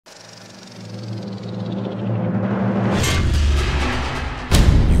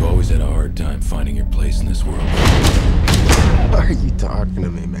this world. Why are you talking to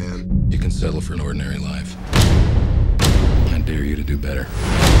me, man? You can settle for an ordinary life. I dare you to do better.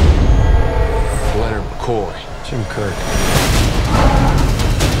 Leonard McCoy. Jim Kirk.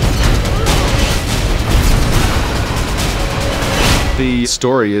 The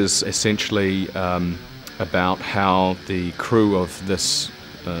story is essentially about how the crew of this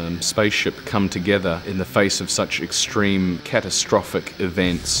spaceship come together in the face of such extreme catastrophic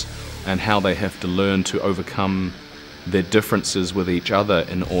events, and how they have to learn to overcome their differences with each other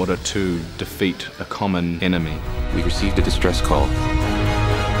in order to defeat a common enemy. We received a distress call.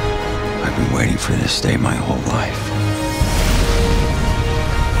 I've been waiting for this day my whole life.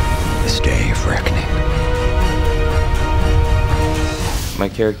 This day of reckoning. My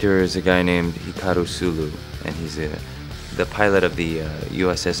character is a guy named Hikaru Sulu, and he's the pilot of the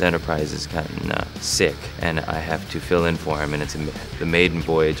USS Enterprise has gotten sick, and I have to fill in for him, and it's the maiden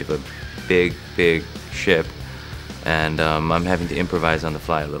voyage of a big, big ship, and I'm having to improvise on the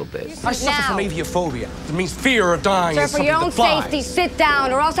fly a little bit. I suffer from aviophobia. It means fear of dying. Sir, for your own safety, sit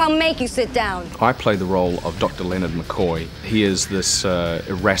down, or else I'll make you sit down. I play the role of Dr. Leonard McCoy. He is this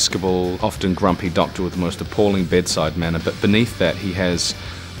irascible, often grumpy doctor with the most appalling bedside manner, but beneath that he has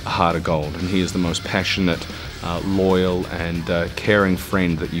a heart of gold, and he is the most passionate, loyal, and caring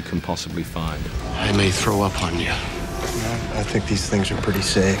friend that you can possibly find. I may throw up on you. I think these things are pretty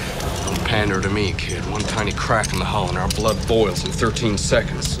safe. Don't pander to me, kid. One tiny crack in the hull and our blood boils in 13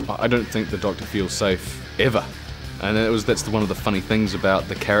 seconds. I don't think the Doctor feels safe, ever. And that's one of the funny things about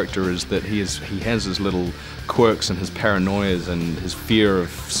the character, is that he has his little quirks and his paranoias and his fear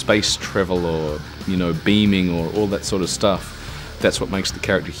of space travel, or, beaming, or all that sort of stuff. That's what makes the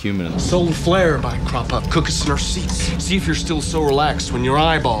character human. Solar flare might crop up. Cook us in our seats. See if you're still so relaxed when your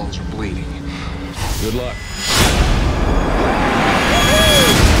eyeballs are bleeding. Good luck.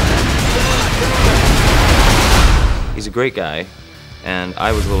 He's a great guy, and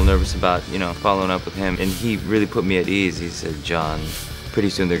I was a little nervous about, following up with him, and he really put me at ease. He said, "John,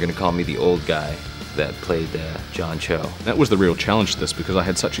 pretty soon they're going to call me the old guy that played John Cho." That was the real challenge to this, because I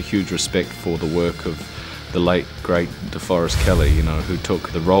had such a huge respect for the work of the late, great DeForest Kelley, who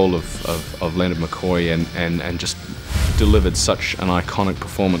took the role of Leonard McCoy and just delivered such an iconic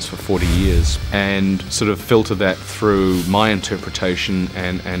performance for 40 years, and sort of filter that through my interpretation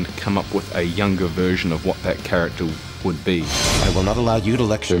and come up with a younger version of what that character would be. I will not allow you to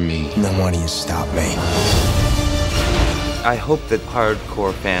lecture me. Then why do you stop me? I hope that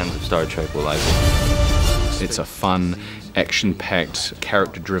hardcore fans of Star Trek will like it. It's a fun, action-packed,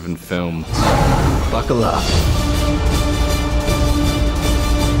 character-driven film. Buckle up.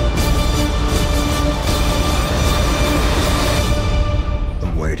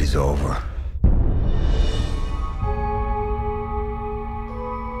 The wait is over.